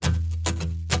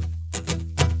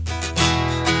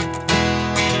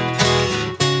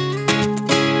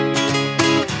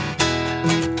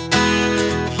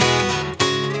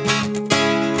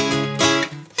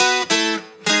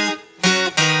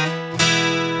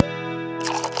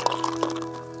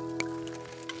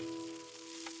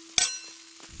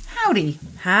Howdy.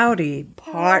 Howdy,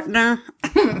 partner.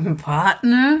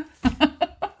 Partner. I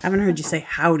haven't heard you say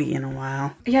howdy in a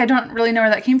while. Yeah, I don't really know where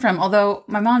that came from, although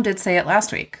my mom did say it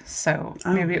last week, so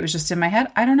maybe it was just in my head.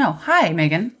 I don't know. Hi,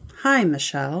 Megan. Hi,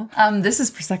 Michelle. This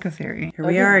is Prosecco Theory. Here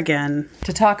we are again.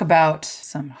 To talk about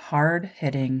some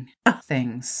hard-hitting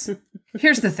things.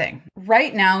 Here's the thing.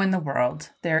 Right now in the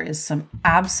world, there is some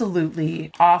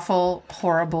absolutely awful,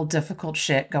 horrible, difficult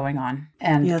shit going on.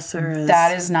 And yes, there is.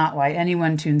 That is not why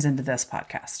anyone tunes into this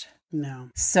podcast. No.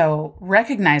 So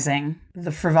recognizing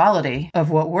the frivolity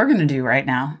of what we're going to do right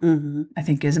now, I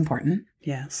think is important.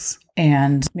 Yes.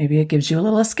 And maybe it gives you a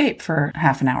little escape for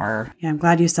half an hour. Yeah, I'm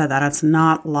glad you said that. It's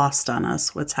not lost on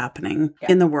us what's happening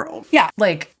in the world. Yeah,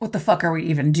 like, what the fuck are we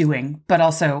even doing? But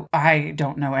also, I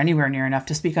don't know anywhere near enough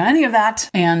to speak on any of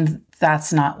that. And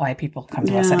that's not why people come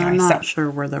to us anyway. I'm not sure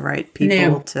we're the right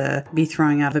people to be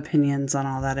throwing out opinions on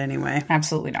all that anyway.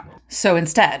 Absolutely not. So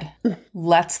instead,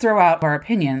 let's throw out our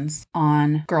opinions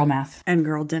on girl math. And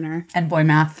girl dinner. And boy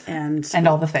math. And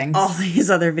all the things. All these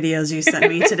other videos you sent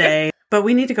me today. But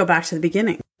we need to go back to the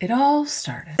beginning. It all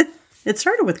started. It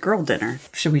started with girl dinner.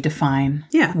 Should we define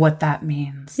what that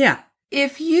means? Yeah.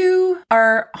 If you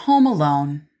are home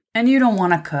alone and you don't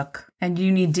want to cook and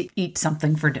you need to eat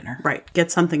something for dinner. Right.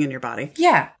 Get something in your body.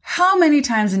 Yeah. How many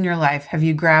times in your life have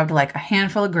you grabbed like a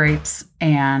handful of grapes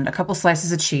and a couple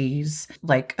slices of cheese,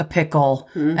 like a pickle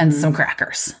and some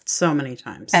crackers? So many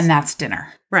times. And that's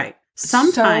dinner. Right.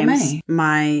 Sometimes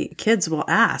my kids will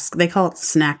ask, they call it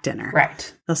snack dinner.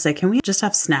 Right. They'll say, can we just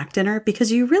have snack dinner?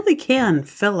 Because you really can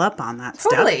fill up on that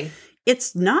stuff.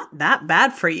 It's not that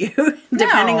bad for you,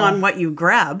 depending on what you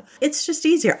grab. It's just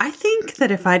easier. I think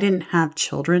that if I didn't have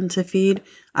children to feed,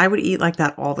 I would eat like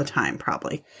that all the time,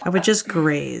 probably. I would just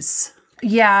graze.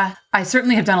 Yeah, I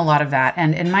certainly have done a lot of that.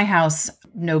 And in my house,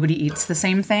 nobody eats the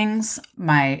same things.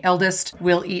 My eldest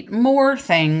will eat more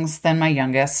things than my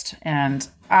youngest. And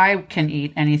I can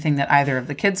eat anything that either of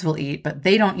the kids will eat, but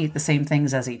they don't eat the same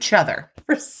things as each other.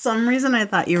 For some reason, I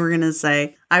thought you were going to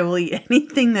say, I will eat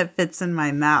anything that fits in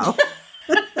my mouth.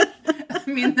 I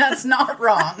mean, that's not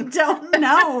wrong. Don't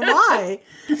know why.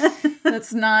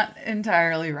 That's not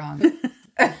entirely wrong.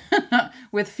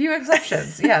 With few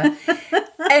exceptions, yeah.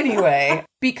 Anyway,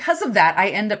 because of that, I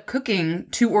end up cooking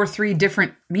 2 or 3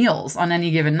 different meals on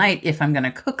any given night if I'm going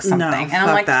to cook something. And I'm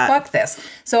like, fuck this.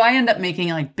 So I end up making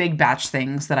like big batch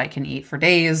things that I can eat for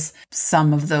days.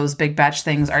 Some of those big batch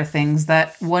things are things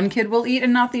that one kid will eat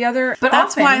and not the other. But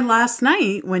that's why last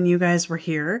night when you guys were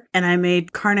here and I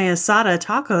made carne asada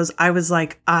tacos, I was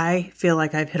like, I feel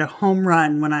like I've hit a home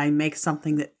run when I make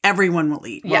something that everyone will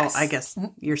eat. Yes. Well, I guess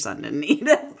your son didn't eat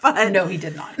it, but no, he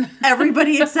did not.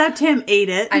 Everybody except him ate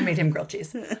it. I made him grilled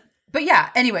cheese. But yeah,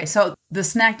 anyway, so the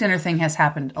snack dinner thing has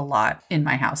happened a lot in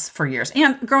my house for years.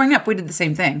 And growing up, we did the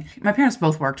same thing. My parents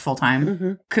both worked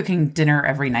full-time, cooking dinner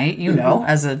every night, know,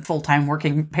 as a full-time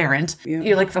working parent. Yeah.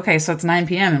 You're like, okay, so it's 9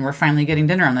 p.m. and we're finally getting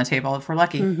dinner on the table if we're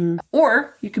lucky.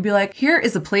 Or you could be like, here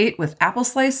is a plate with apple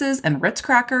slices and Ritz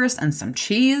crackers and some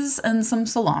cheese and some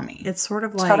salami. It's sort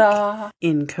of like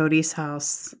in Cody's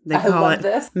house, they call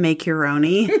it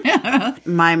make-your-oni.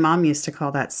 My mom used to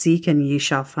call that seek and ye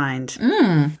shall find.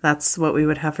 That's what we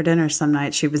would have for dinner some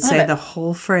nights. She would say the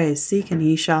whole phrase, seek and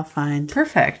ye shall find.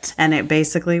 Perfect. And it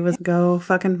basically was go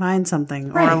fucking find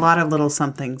something or a lot of little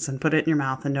somethings and put it in your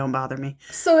mouth and don't bother me.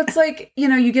 So it's like,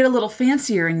 you get a little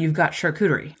fancier and you've got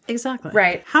charcuterie. Exactly.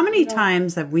 Right. How many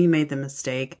times have we made the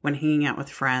mistake when hanging out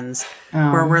with friends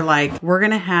where we're like, we're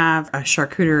going to have a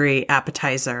charcuterie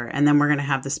appetizer and then we're going to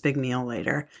have this big meal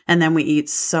later. And then we eat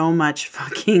so much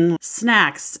fucking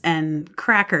snacks and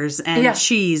crackers and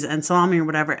cheese and salami or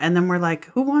whatever. And then we're like,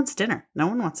 who wants dinner? No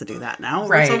one wants to do that now.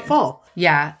 Right. We're so full.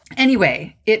 Yeah.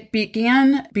 Anyway, it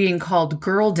began being called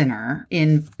Girl Dinner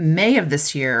in May of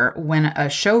this year when a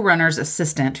showrunner's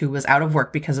assistant who was out of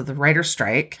work because of the writer's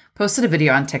strike posted a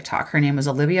video on TikTok. Her name was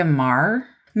Olivia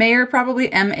Mayer, probably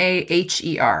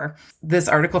Maher. This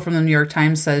article from the New York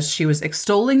Times says she was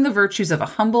extolling the virtues of a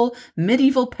humble,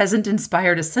 medieval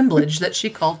peasant-inspired assemblage that she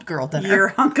called Girl Dinner. Your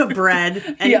hunk of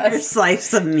bread and your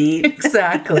slice of meat.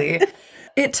 Exactly.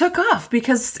 It took off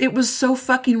because it was so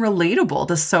fucking relatable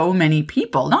to so many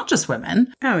people, not just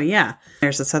women. Oh, yeah.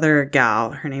 There's this other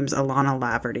gal. Her name's Alana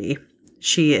Laverty.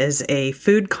 She is a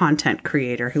food content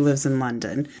creator who lives in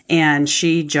London, and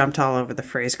she jumped all over the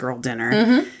phrase girl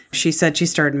dinner. She said she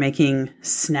started making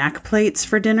snack plates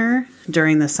for dinner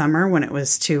during the summer when it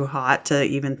was too hot to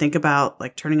even think about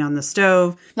like turning on the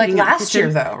stove. Like last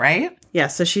year though, right? Yeah,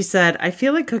 so she said, I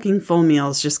feel like cooking full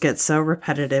meals just gets so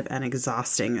repetitive and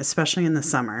exhausting, especially in the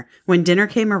summer. When dinner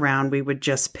came around, we would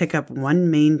just pick up one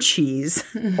main cheese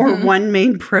or one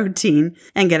main protein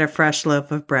and get a fresh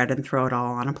loaf of bread and throw it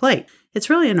all on a plate. It's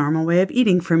really a normal way of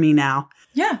eating for me now.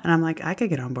 Yeah. And I'm like, I could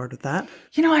get on board with that.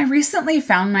 You know, I recently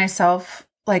found myself,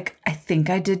 like, I think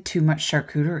I did too much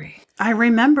charcuterie. I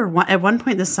remember at one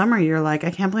point this summer, you're like,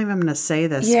 I can't believe I'm going to say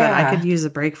this, but I could use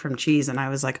a break from cheese. And I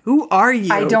was like, who are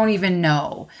you? I don't even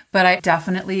know. But I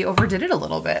definitely overdid it a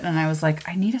little bit. And I was like,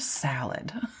 I need a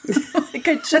salad.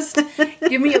 Like, just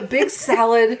give me a big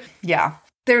salad. Yeah.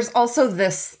 There's also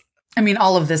this, I mean,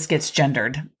 all of this gets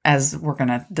gendered, as we're going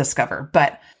to discover.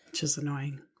 But which is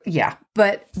annoying. Yeah.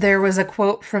 But there was a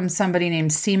quote from somebody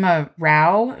named Seema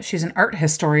Rao. She's an art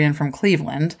historian from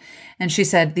Cleveland. And she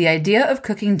said, the idea of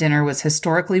cooking dinner was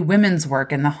historically women's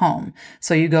work in the home.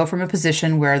 So you go from a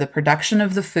position where the production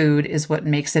of the food is what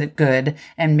makes it good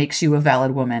and makes you a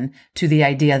valid woman to the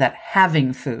idea that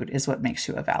having food is what makes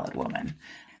you a valid woman.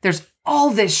 There's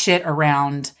all this shit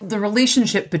around the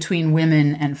relationship between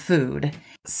women and food.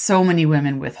 So many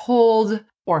women withhold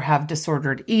or have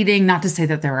disordered eating. Not to say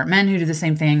that there aren't men who do the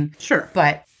same thing. Sure.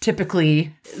 But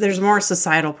typically, there's more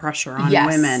societal pressure on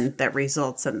women that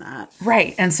results in that.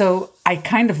 Right. And so I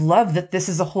kind of love that this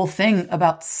is a whole thing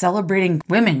about celebrating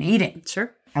women eating.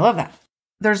 Sure. I love that.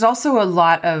 There's also a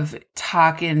lot of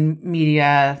talk in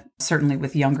media, certainly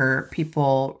with younger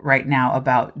people right now,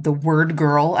 about the word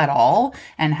girl at all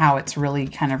and how it's really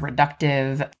kind of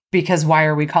reductive, because why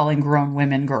are we calling grown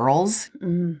women girls?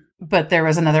 But there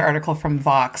was another article from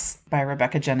Vox by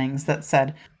Rebecca Jennings that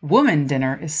said, woman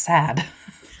dinner is sad.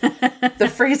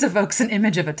 The phrase evokes an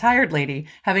image of a tired lady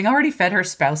having already fed her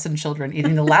spouse and children,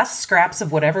 eating the last scraps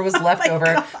of whatever was left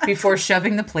over before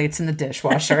shoving the plates in the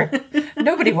dishwasher.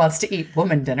 Nobody wants to eat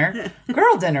woman dinner.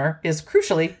 Girl dinner is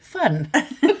crucially fun.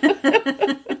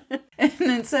 And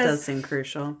it says, does seem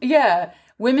crucial. Yeah.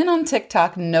 Women on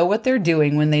TikTok know what they're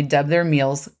doing when they dub their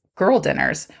meals girl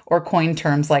dinners or coin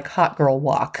terms like hot girl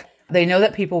walk. They know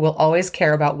that people will always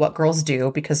care about what girls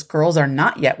do because girls are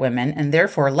not yet women and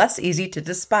therefore less easy to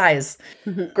despise.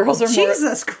 Girls are more...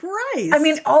 Jesus Christ. I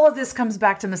mean, all of this comes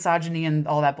back to misogyny and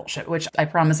all that bullshit, which I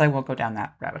promise I won't go down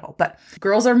that rabbit hole. But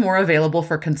girls are more available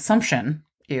for consumption,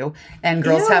 and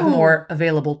girls have more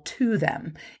available to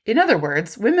them. In other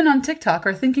words, women on TikTok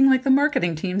are thinking like the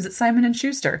marketing teams at Simon &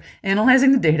 Schuster,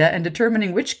 analyzing the data and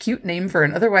determining which cute name for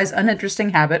an otherwise uninteresting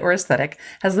habit or aesthetic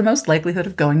has the most likelihood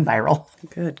of going viral.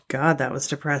 Good God, that was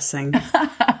depressing.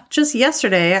 Just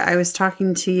yesterday, I was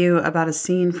talking to you about a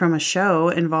scene from a show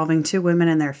involving two women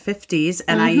in their 50s,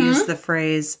 and I used the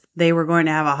phrase, they were going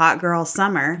to have a hot girl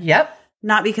summer. Yep.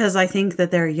 Not because I think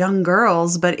that they're young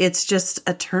girls, but it's just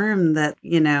a term that,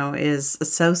 is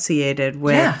associated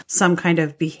with some kind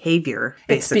of behavior,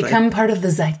 basically. It's become part of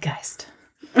the zeitgeist.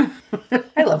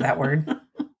 I love that word.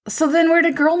 So then where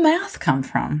did girl math come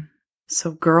from?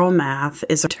 So girl math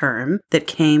is a term that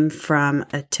came from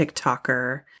a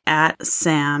TikToker at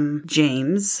Sam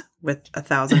James with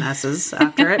 1,000 S's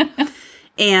after it.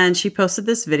 And she posted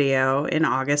this video in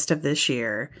August of this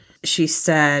year. She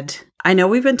said, I know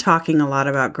we've been talking a lot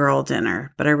about girl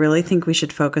dinner, but I really think we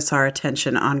should focus our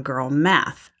attention on girl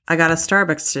math. I got a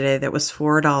Starbucks today that was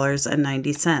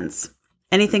 $4.90.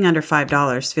 Anything under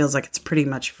 $5 feels like it's pretty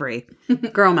much free.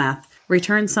 Girl math.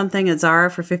 Returned something at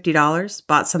Zara for $50,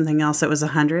 bought something else that was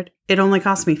 $100. It only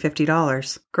cost me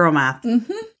 $50. Girl math.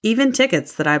 Even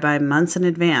tickets that I buy months in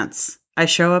advance. I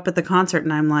show up at the concert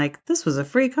and I'm like, this was a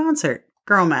free concert.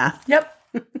 Girl math. Yep.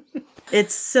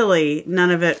 It's silly.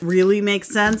 None of it really makes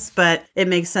sense, but it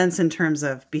makes sense in terms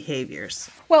of behaviors.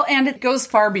 Well, and it goes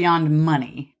far beyond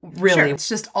money, really. Sure. It's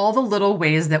just all the little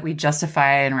ways that we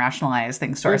justify and rationalize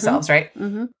things to ourselves, right?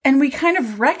 And we kind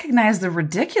of recognize the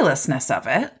ridiculousness of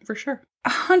it. For sure.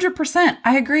 100%.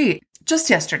 I agree. Just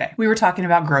yesterday, we were talking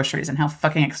about groceries and how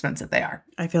fucking expensive they are.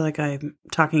 I feel like I'm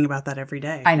talking about that every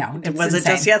day. I know. Was it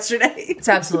just yesterday? It's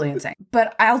absolutely insane.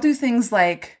 But I'll do things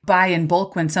like buy in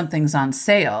bulk when something's on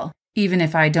sale, even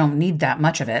if I don't need that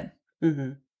much of it.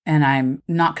 And I'm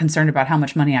not concerned about how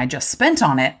much money I just spent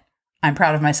on it. I'm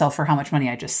proud of myself for how much money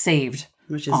I just saved.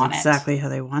 Which is exactly how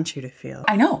they want you to feel.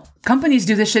 I know. Companies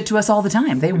do this shit to us all the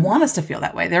time. They want us to feel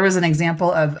that way. There was an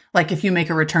example of, like, if you make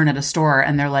a return at a store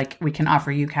and they're like, we can offer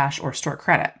you cash or store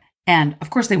credit. And of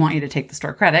course, they want you to take the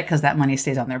store credit because that money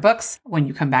stays on their books. When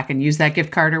you come back and use that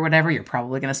gift card or whatever, you're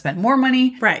probably going to spend more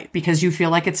money. Right. Because you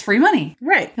feel like it's free money.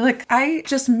 Right. You're like, I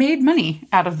just made money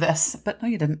out of this. But no,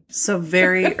 you didn't. So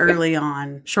very early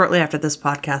on, shortly after this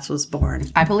podcast was born.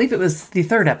 I believe it was the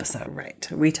 3rd episode. Right.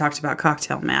 We talked about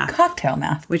cocktail math. Cocktail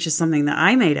math. Which is something that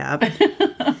I made up.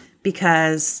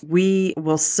 because we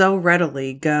will so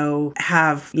readily go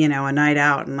have, a night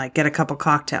out and like get a couple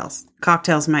cocktails.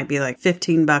 Cocktails might be like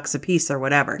 $15 a piece or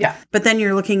whatever. Yeah. But then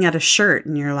you're looking at a shirt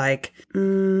and you're like,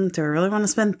 do I really want to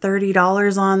spend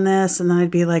 $30 on this? And then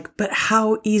I'd be like, but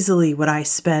how easily would I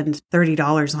spend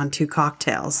 $30 on 2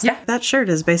 cocktails? Yeah. That shirt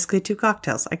is basically 2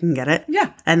 cocktails. I can get it.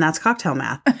 Yeah. And that's cocktail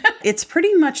math. It's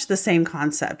pretty much the same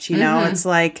concept, It's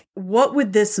like, what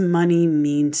would this money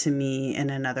mean to me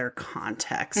in another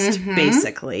context,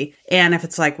 basically? And if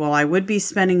it's like, well, I would be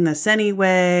spending this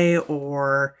anyway,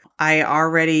 or I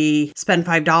already spend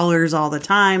 $5 all the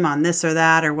time on this or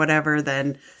that or whatever,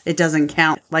 then it doesn't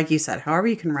count. Like you said, however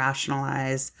you can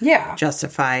rationalize,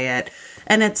 justify it.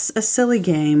 And it's a silly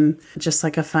game, just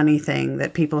like a funny thing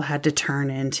that people had to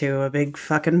turn into a big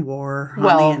fucking war on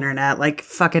the internet, like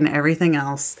fucking everything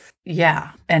else.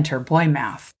 Yeah. Enter boy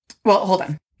math. Well, hold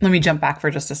on. Let me jump back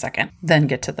for just a second, then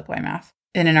get to the boy math.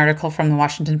 In an article from the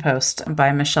Washington Post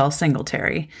by Michelle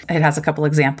Singletary, it has a couple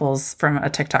examples from a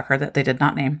TikToker that they did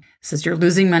not name. It says, you're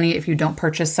losing money if you don't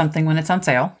purchase something when it's on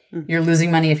sale. You're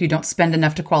losing money if you don't spend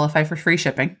enough to qualify for free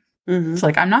shipping. It's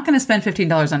like, I'm not going to spend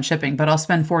 $15 on shipping, but I'll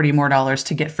spend $40 more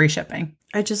to get free shipping.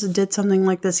 I just did something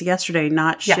like this yesterday,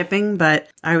 not shipping, but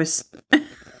I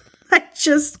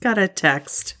just got a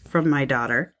text from my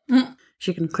daughter.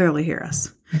 She can clearly hear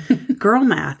us. Girl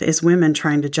math is women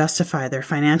trying to justify their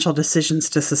financial decisions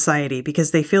to society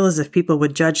because they feel as if people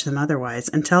would judge them otherwise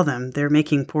and tell them they're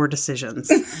making poor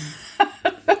decisions.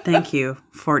 Thank you,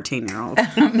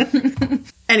 14-year-old.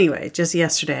 Anyway, just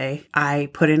yesterday, I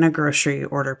put in a grocery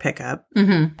order pickup,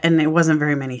 and it wasn't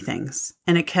very many things.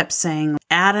 And it kept saying,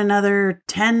 add another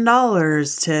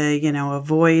 $10 to,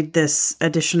 avoid this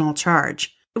additional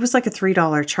charge. It was like a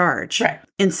 $3 charge. Right.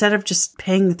 Instead of just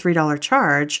paying the $3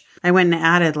 charge, I went and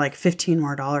added like $15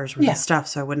 more worth of stuff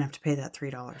so I wouldn't have to pay that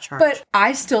 $3 charge. But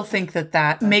I still think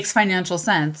that makes financial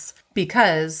sense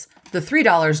because the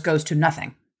 $3 goes to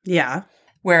nothing. Yeah.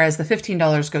 Whereas the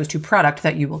 $15 goes to product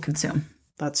that you will consume.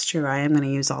 That's true. I am going to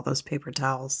use all those paper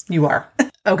towels. You are.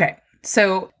 Okay.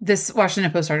 So this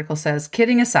Washington Post article says,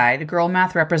 kidding aside, girl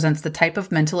math represents the type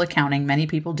of mental accounting many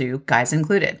people do, guys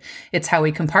included. It's how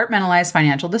we compartmentalize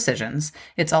financial decisions.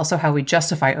 It's also how we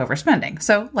justify overspending.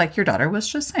 So like your daughter was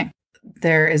just saying.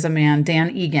 There is a man,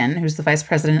 Dan Egan, who's the vice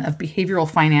president of behavioral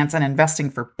finance and investing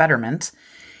for Betterment.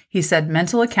 He said,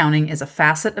 mental accounting is a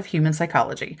facet of human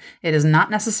psychology. It is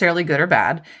not necessarily good or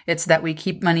bad. It's that we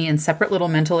keep money in separate little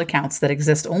mental accounts that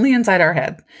exist only inside our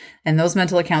head. And those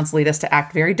mental accounts lead us to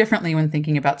act very differently when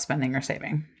thinking about spending or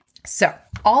saving. So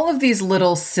all of these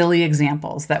little silly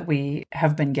examples that we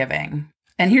have been giving,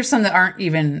 and here's some that aren't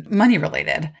even money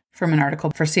related, from an article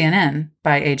for CNN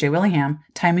by AJ Willingham,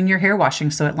 timing your hair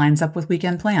washing so it lines up with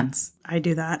weekend plans. I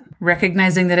do that.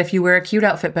 Recognizing that if you wear a cute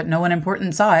outfit but no one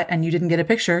important saw it and you didn't get a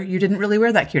picture, you didn't really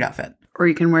wear that cute outfit. Or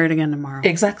you can wear it again tomorrow.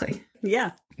 Exactly.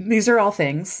 Yeah. These are all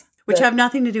things. Which have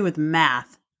nothing to do with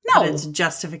math. No. But it's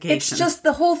justification. It's just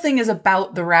the whole thing is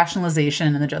about the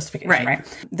rationalization and the justification,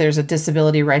 right? There's a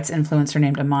disability rights influencer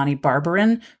named Amani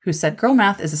Barbarin who said girl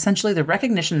math is essentially the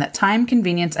recognition that time,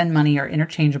 convenience, and money are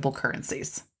interchangeable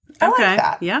currencies. I like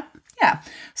that. Yeah. Yeah.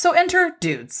 So enter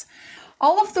dudes.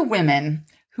 All of the women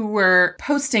who were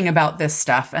posting about this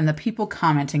stuff and the people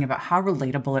commenting about how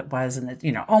relatable it was and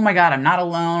that, oh my God, I'm not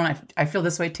alone. I feel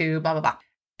this way too, blah, blah, blah.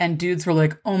 And dudes were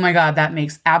like, oh my God, that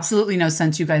makes absolutely no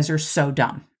sense. You guys are so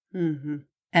dumb. Mm-hmm.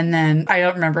 And then I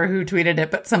don't remember who tweeted it,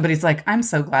 but somebody's like, I'm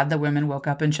so glad the women woke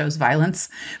up and chose violence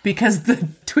because the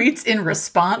tweets in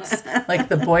response, like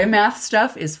the boy math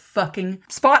stuff, is fucking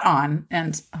spot on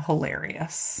and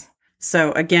hilarious.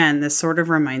 So again, this sort of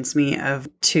reminds me of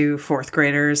 2 4th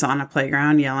graders on a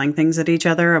playground yelling things at each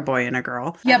other, a boy and a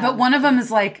girl. Yeah, but one of them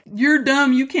is like, you're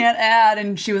dumb, you can't add.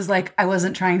 And she was like, I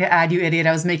wasn't trying to add, you idiot.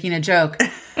 I was making a joke.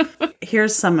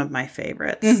 Here's some of my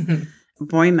favorites. Mm-hmm.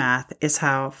 Boy math is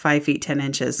how 5 feet 10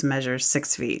 inches measures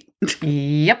 6 feet.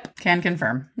 Yep, can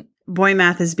confirm. Boy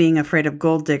math is being afraid of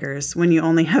gold diggers when you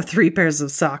only have 3 pairs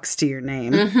of socks to your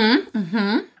name. Mm-hmm,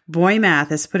 mm-hmm. Boy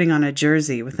math is putting on a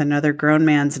jersey with another grown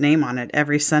man's name on it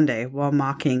every Sunday while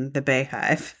mocking the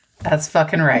Bayhive. That's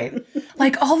fucking right.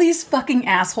 Like all these fucking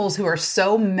assholes who are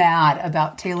so mad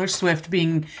about Taylor Swift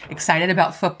being excited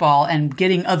about football and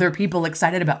getting other people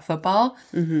excited about football,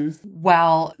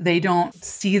 while they don't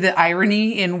see the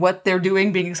irony in what they're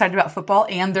doing, being excited about football.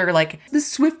 And they're like,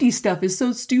 this Swiftie stuff is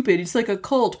so stupid. It's like a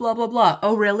cult, blah, blah, blah.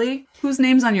 Oh, really? Whose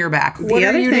name's on your back? What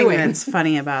are you doing? That's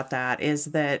funny about that is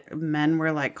that men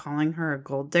were like calling her a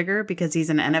gold digger because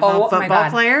he's an NFL football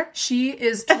player. She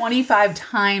is 25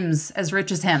 times as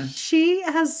rich as him. She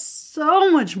has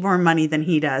so much more money than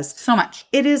he does. So much.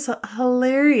 It is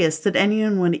hilarious that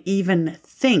anyone would even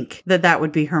think that that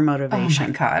would be her motivation. Oh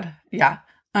my God. Yeah.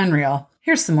 Unreal.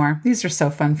 Here's some more. These are so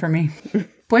fun for me.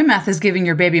 Boy Math is giving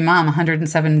your baby mom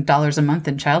 $107 a month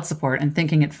in child support and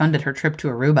thinking it funded her trip to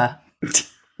Aruba.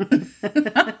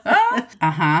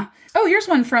 Uh-huh. Oh, here's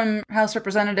one from House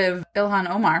Representative Ilhan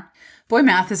Omar. Boy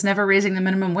Math is never raising the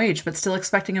minimum wage, but still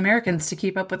expecting Americans to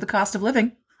keep up with the cost of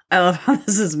living. I love how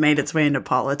this has made its way into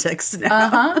politics now.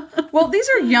 Uh-huh. Well, these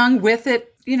are young with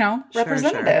it,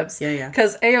 representatives. Sure. Yeah.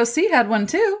 Because AOC had one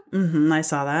too. Mm-hmm, I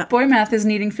saw that. Boy Math is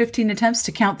needing 15 attempts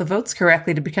to count the votes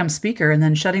correctly to become speaker and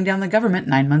then shutting down the government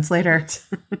 9 months later.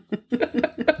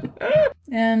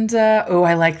 And,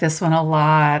 I like this one a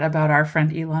lot about our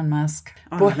friend Elon Musk.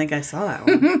 Oh, I think I saw that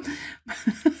one.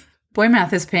 Boy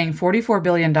Math is paying $44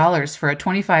 billion for a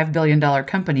 $25 billion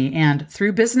company and,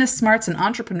 through business smarts and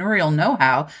entrepreneurial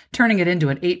know-how, turning it into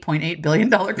an $8.8 billion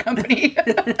company.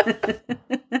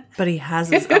 But he has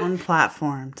his own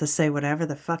platform to say whatever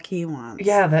the fuck he wants.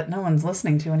 Yeah, that no one's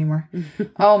listening to anymore.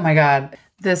 Oh my God.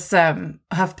 This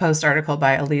HuffPost article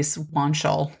by Elise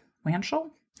Wanschel.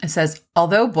 It says,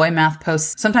 although Boy Math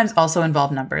posts sometimes also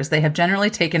involve numbers, they have generally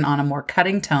taken on a more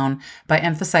cutting tone by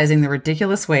emphasizing the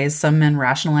ridiculous ways some men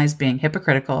rationalize being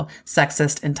hypocritical,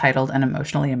 sexist, entitled, and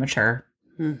emotionally immature.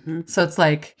 Mm-hmm. So it's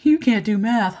like, you can't do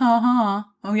math, ha.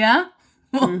 Oh yeah?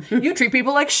 Well, you treat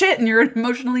people like shit and you're an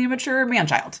emotionally immature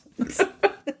man-child.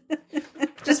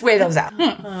 Just weigh those out.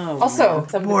 Oh, also,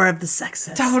 more of the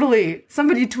sexist. Totally.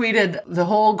 Somebody tweeted, the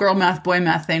whole girl math, boy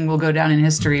math thing will go down in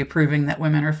history, proving that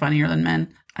women are funnier than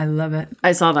men. I love it.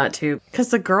 I saw that too. Because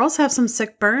the girls have some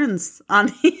sick burns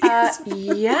on these.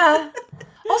 Yeah.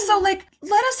 Also, let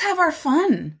us have our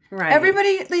fun. Right.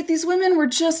 Everybody, these women were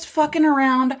just fucking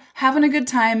around, having a good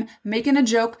time, making a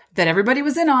joke that everybody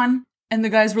was in on. And the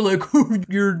guys were like, oh,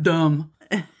 you're dumb.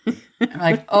 I'm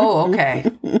like, oh,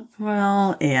 okay.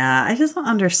 Well, yeah, I just don't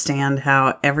understand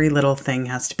how every little thing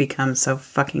has to become so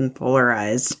fucking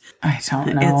polarized. I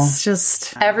don't know. It's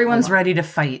just... Everyone's ready to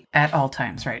fight at all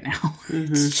times right now.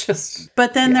 Mm-hmm. It's just...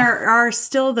 But then there are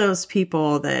still those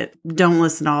people that don't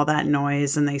listen to all that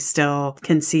noise and they still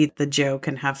can see the joke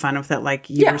and have fun with it.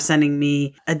 Like you were sending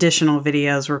me additional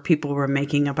videos where people were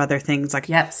making up other things like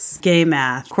gay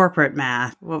math, corporate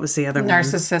math. What was the other one?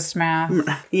 Narcissist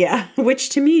math. Yeah, which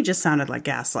to me just sounded like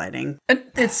gaslighting.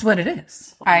 It's what it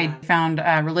is. I found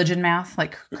religion math,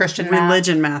 like Christian math.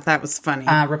 Religion math, that was funny.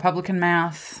 Republican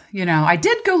math. I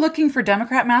did go looking for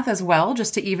Democrat math as well,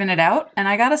 just to even it out. And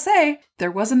I gotta say,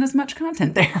 there wasn't as much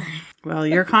content there. Well,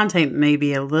 your content may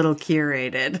be a little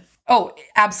curated. Oh,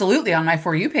 absolutely. On my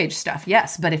For You page stuff,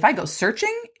 yes. But if I go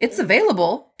searching, it's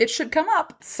available. It should come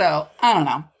up. So, I don't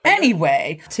know.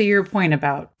 Anyway, to your point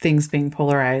about things being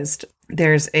polarized,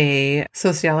 there's a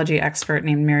sociology expert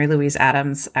named Mary Louise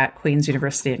Adams at Queen's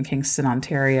University in Kingston,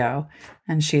 Ontario.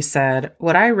 And she said,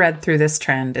 what I read through this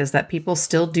trend is that people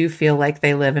still do feel like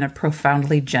they live in a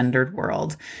profoundly gendered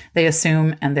world. They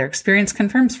assume, and their experience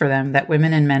confirms for them, that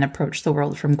women and men approach the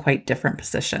world from quite different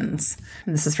positions.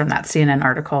 And this is from that CNN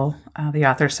article. The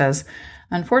author says,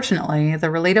 unfortunately, the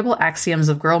relatable axioms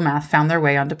of girl math found their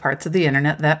way onto parts of the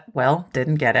internet that, well,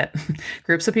 didn't get it.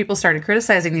 Groups of people started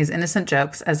criticizing these innocent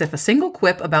jokes as if a single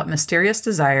quip about mysterious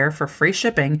desire for free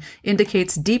shipping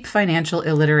indicates deep financial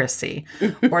illiteracy,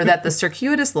 or that the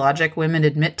circuitous logic women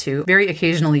admit to, very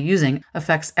occasionally using,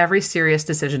 affects every serious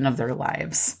decision of their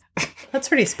lives. That's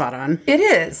pretty spot on. It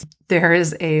is. There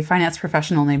is a finance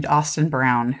professional named Austin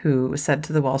Brown who said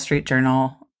to the Wall Street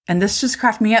Journal, and this just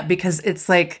cracked me up because it's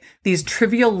like these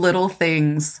trivial little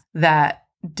things that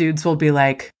dudes will be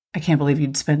like, I can't believe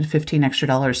you'd spend $15 extra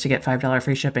to get $5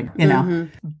 free shipping,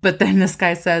 Mm-hmm. But then this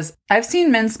guy says, I've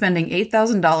seen men spending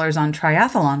 $8,000 on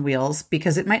triathlon wheels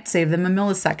because it might save them a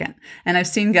millisecond. And I've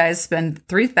seen guys spend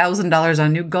 $3,000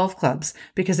 on new golf clubs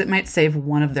because it might save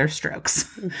one of their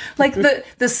strokes. Like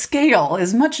the scale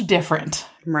is much different.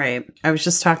 Right. I was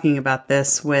just talking about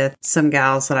this with some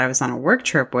gals that I was on a work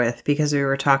trip with because we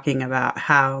were talking about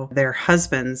how their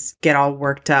husbands get all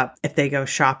worked up if they go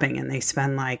shopping and they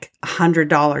spend like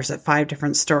 $100 at 5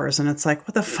 different stores. And it's like,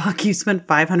 what the fuck? You spent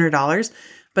 $500?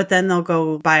 But then they'll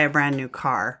go buy a brand new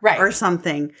car or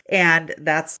something. And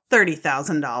that's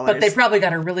 $30,000. But they probably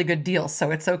got a really good deal.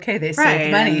 So it's okay. They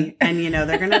saved money. And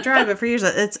they're going to drive it for years.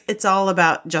 It's all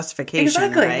about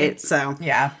justification, right? So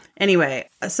yeah. Anyway,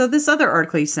 so this other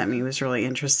article you sent me was really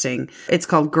interesting. It's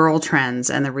called Girl Trends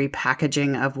and the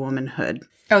Repackaging of Womanhood.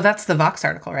 Oh, that's the Vox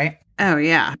article, right? Oh,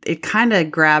 yeah. It kind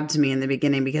of grabbed me in the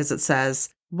beginning because it says,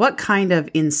 what kind of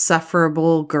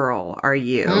insufferable girl are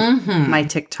you? Mm-hmm. My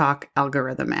TikTok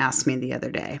algorithm asked me the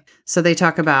other day. So they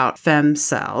talk about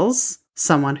femcells,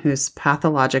 someone who's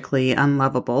pathologically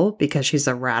unlovable because she's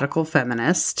a radical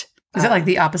feminist. Is it like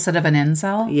the opposite of an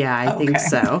incel? Yeah, I think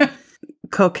so.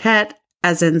 Coquette,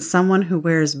 as in someone who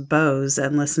wears bows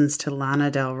and listens to Lana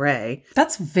Del Rey.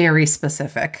 That's very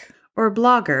specific. Or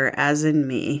blogger, as in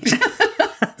me.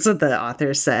 That's what the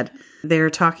author said.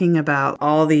 They're talking about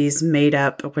all these made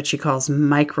up, what she calls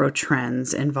micro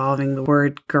trends involving the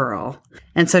word girl.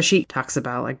 And so she talks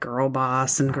about like girl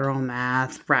boss and girl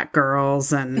math, frat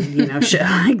girls and, shit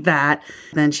like that.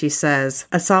 Then she says,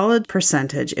 a solid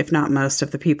percentage, if not most, of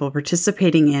the people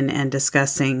participating in and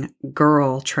discussing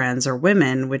girl trends are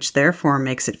women, which therefore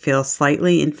makes it feel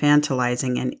slightly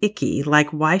infantilizing and icky. Like,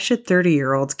 why should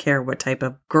 30-year-olds care what type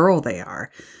of girl they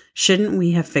are? Shouldn't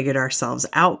we have figured ourselves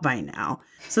out by now?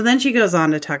 So then she goes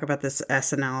on to talk about this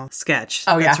SNL sketch.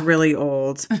 Oh, yeah. It's really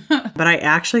old, but I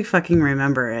actually fucking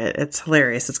remember it. It's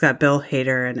hilarious. It's got Bill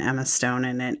Hader and Emma Stone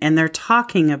in it. And they're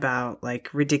talking about like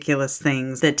ridiculous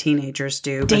things that teenagers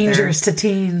do. Dangerous to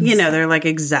teens. They're like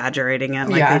exaggerating it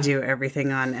like they do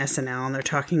everything on SNL. And they're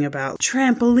talking about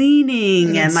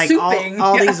trampolining and like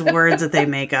all these words that they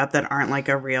make up that aren't like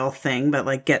a real thing, but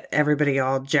like get everybody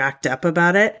all jacked up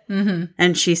about it. Mm-hmm.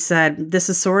 And she said, this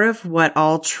is sort of what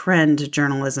all trend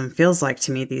journalism feels like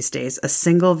to me these days. A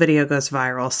single video goes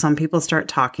viral. Some people start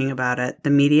talking about it. The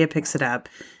media picks it up.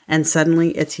 And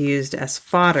suddenly it's used as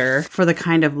fodder for the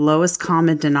kind of lowest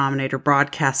common denominator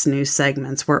broadcast news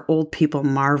segments where old people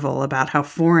marvel about how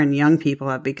foreign young people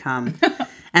have become.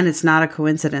 And it's not a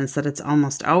coincidence that it's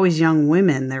almost always young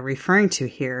women they're referring to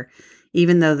here,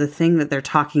 even though the thing that they're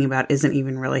talking about isn't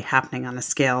even really happening on a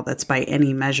scale that's by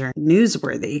any measure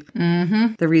newsworthy.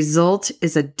 Mm-hmm. The result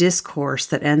is a discourse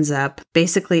that ends up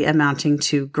basically amounting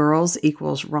to girls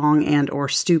equals wrong and or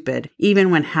stupid,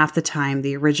 even when half the time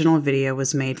the original video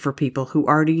was made for people who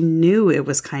already knew it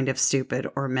was kind of stupid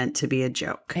or meant to be a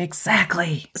joke.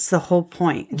 Exactly. It's the whole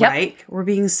point, right? We're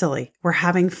being silly. We're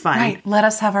having fun. Right. Let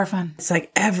us have our fun. It's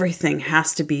like everything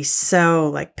has to be so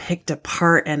like picked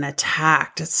apart and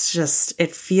attacked. It's just,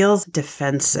 it feels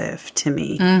defensive to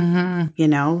me.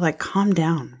 Mm-hmm. Like calm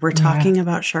down. We're talking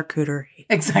about charcuterie.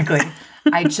 Exactly.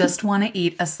 I just want to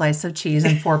eat a slice of cheese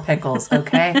and 4 pickles,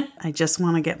 okay? I just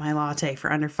want to get my latte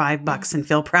for under $5 and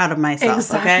feel proud of myself,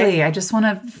 exactly. Okay? I just want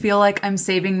to feel like I'm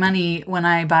saving money when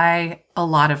I buy a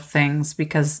lot of things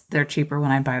because they're cheaper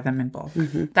when I buy them in bulk.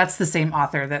 Mm-hmm. That's the same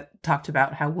author that talked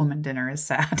about how woman dinner is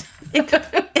sad.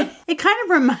 It kind of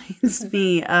reminds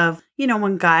me of,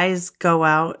 when guys go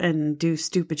out and do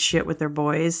stupid shit with their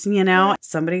boys,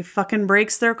 somebody fucking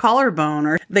breaks their collarbone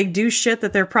or they do shit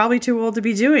that they're probably too old to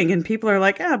be doing. And people are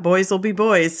like, boys will be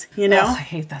boys, Oh, I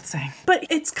hate that saying. But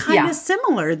it's kind of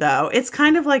similar, though. It's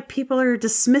kind of like people are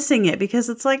dismissing it because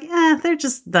it's like, they're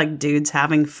just like dudes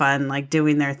having fun, like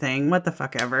doing their thing. What the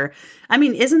fuck ever. I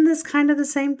mean, isn't this kind of the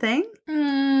same thing?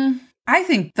 I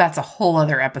think that's a whole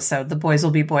other episode, the boys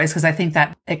will be boys, because I think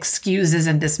that excuses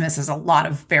and dismisses a lot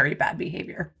of very bad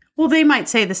behavior. Well, they might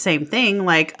say the same thing,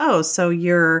 like, oh, so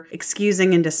you're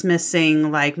excusing and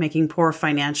dismissing, like, making poor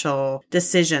financial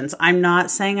decisions. I'm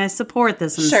not saying I support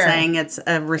this. I'm saying it's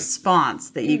a response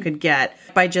that you could get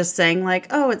by just saying, like,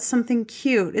 oh, it's something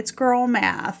cute. It's girl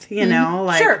math,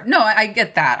 like. Sure. No, I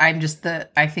get that.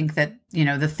 I think that,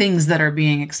 the things that are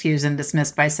being excused and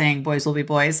dismissed by saying boys will be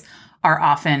boys are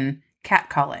often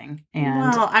catcalling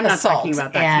and I'm not talking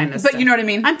about that kind of stuff. But you know what I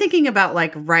mean? I'm thinking about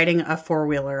like riding a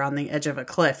 4-wheeler on the edge of a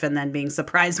cliff and then being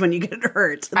surprised when you get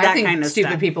hurt. I think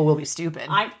stupid people will be stupid.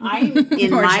 I'm in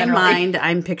my mind,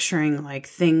 I'm picturing like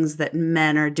things that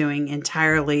men are doing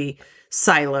entirely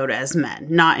siloed as men,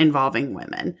 not involving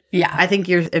women. Yeah. I think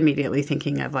you're immediately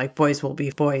thinking of like boys will be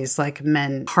boys, like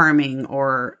men harming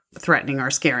or threatening or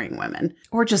scaring women.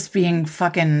 Or just being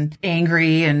fucking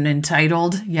angry and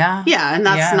entitled. Yeah. Yeah, and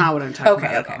that's not what I'm talking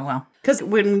about. Okay, well. Because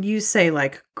when you say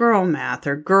like girl math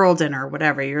or girl dinner or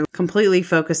whatever, you're completely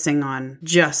focusing on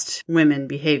just women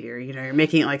behavior. You're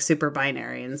making it like super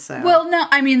binary. And so. Well, no,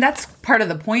 I mean, that's part of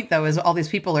the point, though, is all these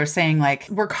people are saying like,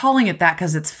 we're calling it that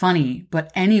because it's funny.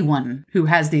 But anyone who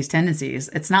has these tendencies,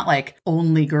 it's not like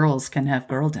only girls can have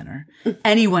girl dinner.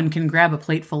 Anyone can grab a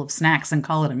plate full of snacks and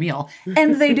call it a meal.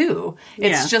 And they do.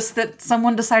 It's just that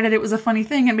someone decided it was a funny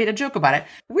thing and made a joke about it.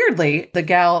 Weirdly, the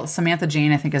gal, Samantha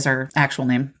Jane, I think is her actual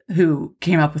name, who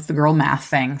came up with the girl math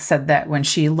thing, said that when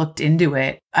she looked into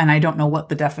it, and I don't know what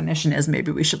the definition is,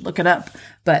 maybe we should look it up,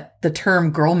 but the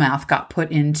term girl math got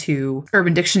put into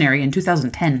Urban Dictionary in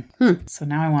 2010. So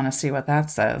now I want to see what that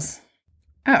says.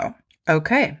 Oh,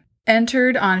 okay.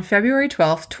 Entered on February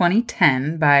 12th,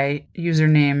 2010 by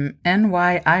username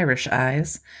NY Irish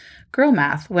Eyes. Girl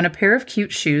math. When a pair of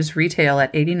cute shoes retail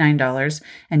at $89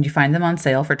 and you find them on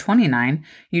sale for $29,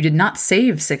 you did not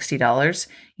save $60,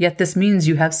 yet this means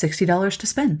you have $60 to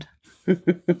spend.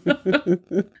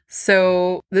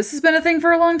 So this has been a thing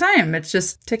for a long time. It's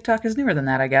just TikTok is newer than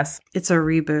that, I guess. It's a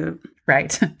reboot.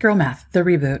 Right. Girl math, the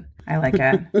reboot. I like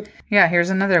it. Yeah, here's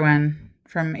another one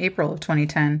from April of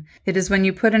 2010. It is when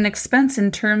you put an expense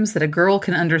in terms that a girl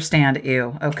can understand.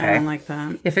 Ew. Okay. I don't like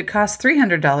that. If it costs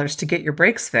 $300 to get your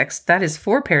brakes fixed, that is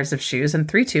 4 pairs of shoes and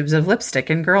 3 tubes of lipstick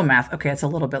in girl math. Okay, it's a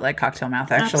little bit like cocktail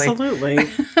math, actually. Absolutely.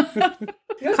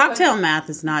 Cocktail math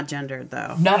is not gendered,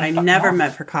 though. I never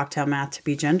meant for cocktail math to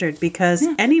be gendered because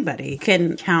anybody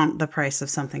can count the price of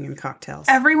something in cocktails.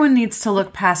 Everyone needs to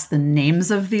look past the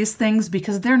names of these things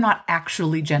because they're not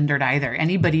actually gendered either.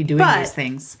 Anybody doing these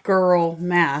things. Girl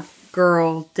math,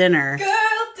 girl dinner.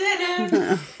 Girl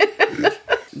dinner.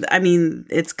 I mean,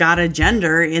 it's got a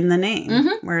gender in the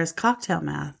name, whereas cocktail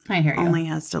math only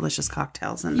has delicious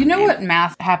cocktails in the name. You know what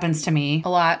math happens to me a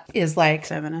lot is like...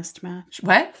 Feminist math.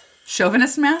 What?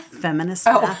 Chauvinist math? Feminist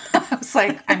math. I was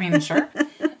like, I mean, sure.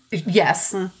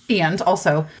 Yes. And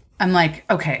also, I'm like,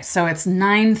 okay, so it's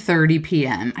 9:30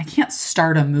 p.m. I can't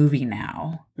start a movie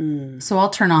now. So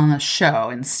I'll turn on a show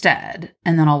instead.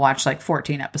 And then I'll watch like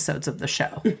 14 episodes of the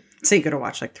show. So you could have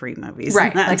watched like 3 movies.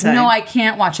 Right. Like, time. No, I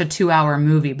can't watch a 2-hour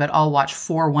movie, but I'll watch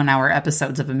 4 one-hour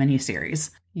episodes of a miniseries.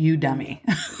 You dummy.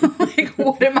 Like,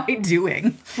 what am I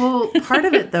doing? Well, part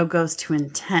of it, though, goes to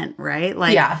intent, right?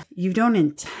 Like, you don't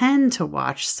intend to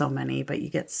watch so many, but you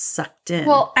get sucked in.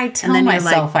 Well, I tell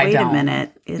myself I don't. Wait a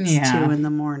minute. It's 2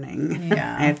 a.m.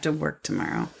 Yeah. I have to work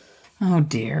tomorrow. Oh,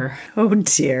 dear. Oh,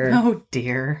 dear. Oh,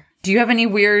 dear. Do you have any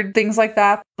weird things like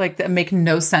that? Like that make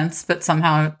no sense, but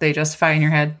somehow they justify in your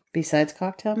head? Besides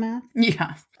cocktail math?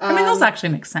 Yeah. I mean, those actually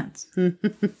make sense.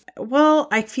 Well,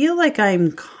 I feel like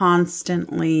I'm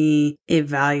constantly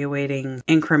evaluating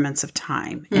increments of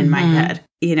time in my head.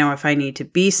 You know, if I need to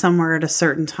be somewhere at a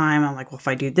certain time, I'm like, well, if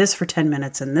I do this for 10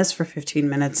 minutes and this for 15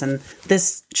 minutes, and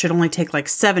this should only take like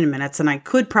 7 minutes, and I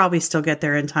could probably still get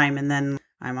there in time, and then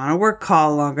I'm on a work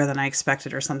call longer than I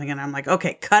expected or something. And I'm like,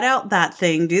 okay, cut out that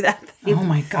thing, do that thing. Oh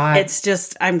my God. It's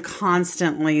just, I'm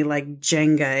constantly like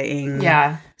Jenga-ing.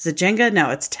 Yeah. Is it Jenga?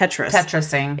 No, it's Tetris.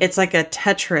 Tetrising. It's like a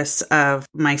Tetris of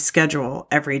my schedule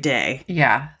every day.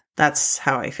 Yeah. That's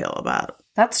how I feel about it.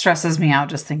 That stresses me out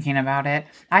just thinking about it.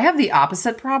 I have the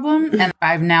opposite problem, and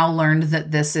I've now learned that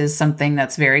this is something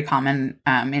that's very common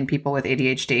in people with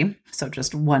ADHD. So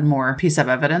just one more piece of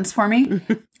evidence for me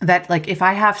that, like, if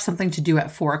I have something to do at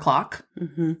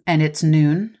 4:00 and it's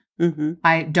noon,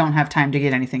 I don't have time to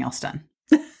get anything else done.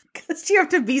 Because you have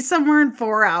to be somewhere in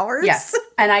 4 hours? Yes.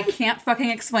 And I can't fucking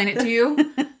explain it to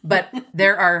you, but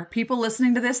there are people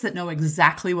listening to this that know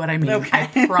exactly what I mean. Okay.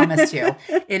 I promise you.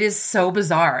 It is so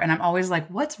bizarre. And I'm always like,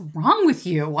 what's wrong with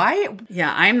you? Why?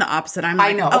 Yeah, I'm the opposite. I'm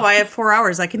like, I know. Oh, I have 4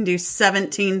 hours. I can do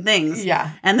 17 things.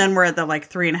 Yeah. And then we're at the like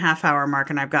 3.5 hour mark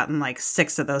and I've gotten like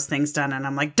 6 of those things done. And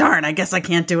I'm like, darn, I guess I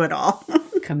can't do it all.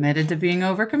 Committed to being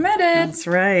overcommitted. That's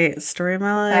right. Story of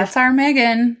my life. That's our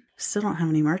Megan. Still don't have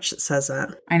any merch that says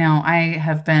that. I know. I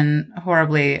have been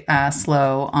horribly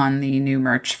slow on the new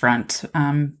merch front.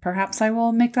 Perhaps I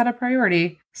will make that a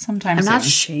priority sometime soon. I'm not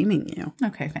shaming you.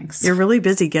 Okay, thanks. You're really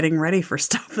busy getting ready for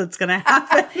stuff that's going to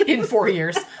happen. In 4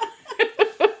 years.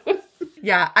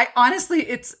 Yeah, I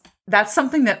honestly, that's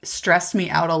something that stressed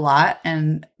me out a lot.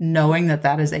 And knowing that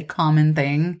that is a common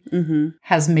thing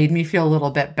has made me feel a little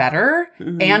bit better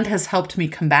and has helped me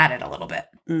combat it a little bit.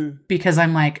 Because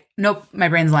I'm like, nope, my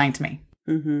brain's lying to me.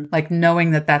 Like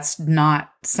knowing that that's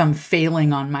not some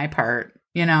failing on my part,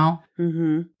 you know?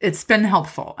 It's been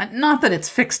helpful. Not that it's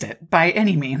fixed it by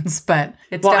any means, but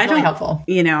it's definitely helpful.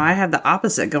 You know, I have the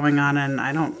opposite going on, and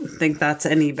I don't think that's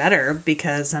any better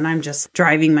because then I'm just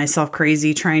driving myself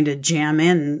crazy trying to jam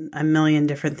in a million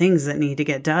different things that need to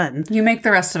get done. You make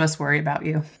the rest of us worry about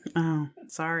you. Oh,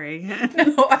 sorry. No, I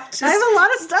have a lot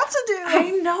of stuff to do.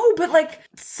 I know, but like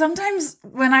sometimes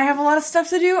when I have a lot of stuff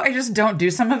to do, I just don't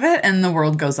do some of it and the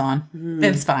world goes on.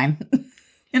 It's fine.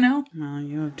 You know? Well,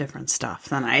 you have different stuff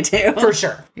than I do. For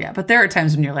sure. Yeah. But there are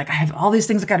times when you're like, I have all these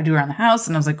things I got to do around the house.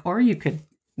 And I was like, or you could,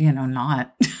 you know,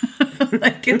 not.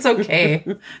 Like, it's okay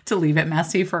to leave it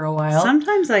messy for a while.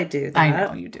 Sometimes I do that. I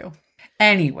know you do.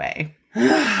 Anyway,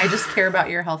 I just care about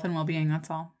your health and well-being. That's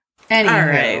all. Anyway. All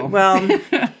right.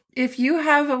 Well, if you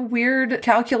have a weird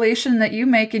calculation that you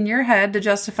make in your head to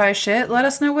justify shit, let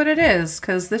us know what it is.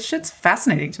 Because this shit's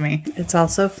fascinating to me. It's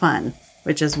also fun.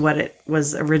 Which is what it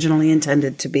was originally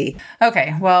intended to be.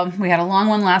 Okay, well, we had a long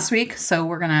one last week, so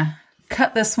we're going to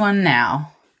cut this one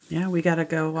now. Yeah, we got to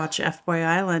go watch F-Boy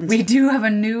Island. We do have a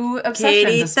new obsession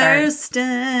Katie to start.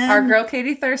 Thurston. Our girl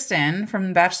Katie Thurston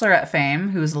from Bachelorette fame,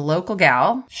 who's a local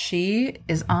gal, she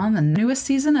is on the newest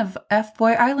season of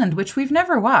F-Boy Island, which we've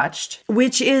never watched.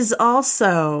 Which is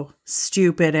also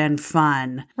stupid and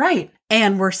fun. Right.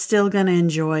 And we're still going to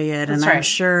enjoy it. That's and right. I'm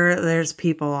sure there's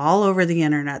people all over the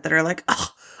internet that are like,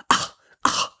 oh.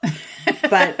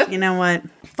 But you know what?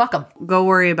 Fuck them. Go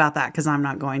worry about that because I'm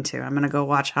not going to. I'm going to go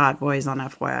watch Hot Boys on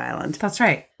F-Boy Island. That's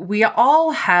right. We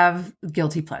all have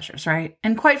guilty pleasures, right?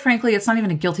 And quite frankly, it's not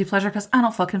even a guilty pleasure because I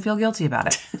don't fucking feel guilty about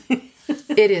it.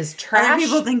 It is trash. Other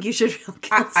people think you should feel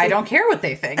guilty. I don't care what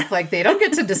they think. Like, they don't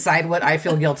get to decide what I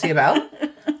feel guilty about.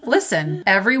 Listen,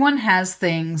 everyone has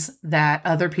things that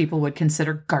other people would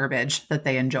consider garbage that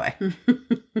they enjoy.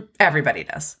 Everybody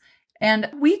does.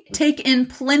 And we take in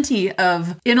plenty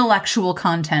of intellectual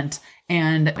content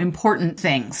and important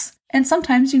things. And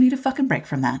sometimes you need a fucking break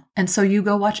from that. And so you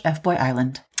go watch F-Boy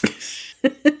Island.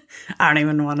 I don't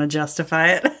even want to justify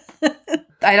it.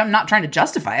 I'm not trying to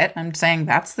justify it. I'm saying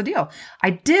that's the deal.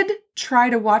 I did try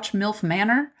to watch MILF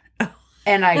Manor,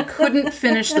 and I couldn't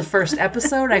finish the first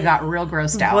episode. I got real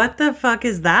grossed out. What the fuck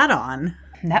is that on?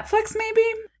 Netflix, maybe?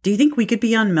 Do you think we could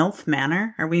be on MILF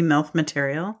Manor? Are we MILF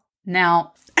material?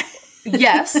 Now,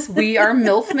 yes, we are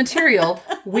MILF material.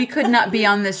 We could not be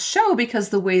on this show because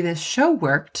the way this show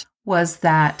worked was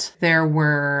that there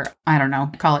were, I don't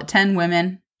know, call it 10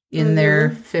 women in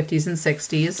their 50s and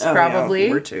 60s, probably.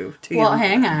 Yeah, we're too well, young.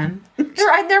 hang on.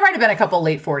 There might have been a couple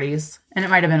late 40s, and it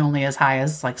might have been only as high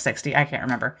as like 60. I can't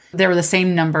remember. There were the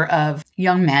same number of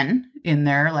young men in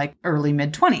their like early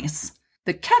mid-20s.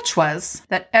 The catch was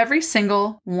that every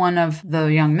single one of the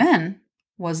young men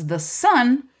was the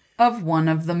son of one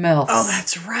of the MILFs. Oh,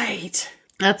 that's right.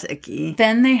 That's icky.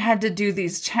 Then they had to do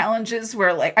these challenges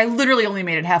where, like, I literally only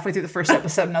made it halfway through the first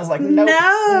episode, and I was like, nope,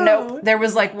 nope. There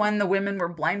was, like, when the women were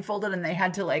blindfolded, and they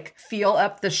had to, like, feel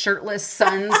up the shirtless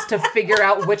sons to figure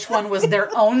out which one was their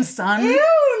own son.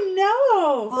 Ew,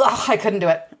 no. Ugh, I couldn't do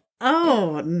it.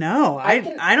 Oh, no.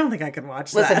 I don't think I could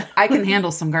watch that. Listen, I can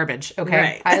handle some garbage, okay?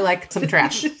 Right. I like some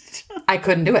trash. I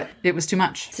couldn't do it. It was too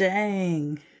much.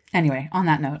 Dang. Anyway, on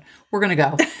that note, we're going to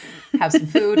go have some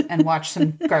food and watch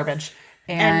some garbage.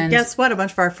 And guess what? A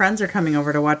bunch of our friends are coming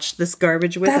over to watch this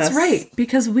garbage with us. That's right,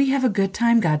 because we have a good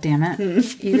time,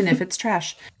 goddammit, even if it's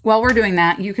trash. While we're doing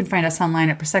that, you can find us online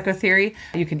at Prosecco Theory.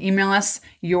 You can email us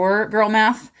your girl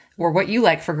math or what you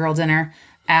like for girl dinner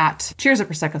at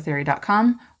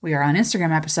cheers@proseccotheory.com. We are on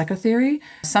Instagram at Prosecco Theory.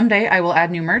 Someday I will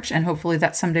add new merch, and hopefully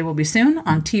that someday will be soon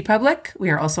on TeePublic. We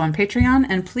are also on Patreon.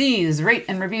 And please rate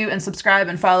and review and subscribe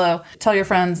and follow. Tell your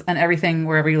friends and everything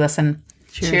wherever you listen.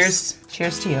 Cheers.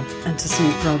 Cheers to you. And to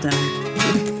sweet girl dinner.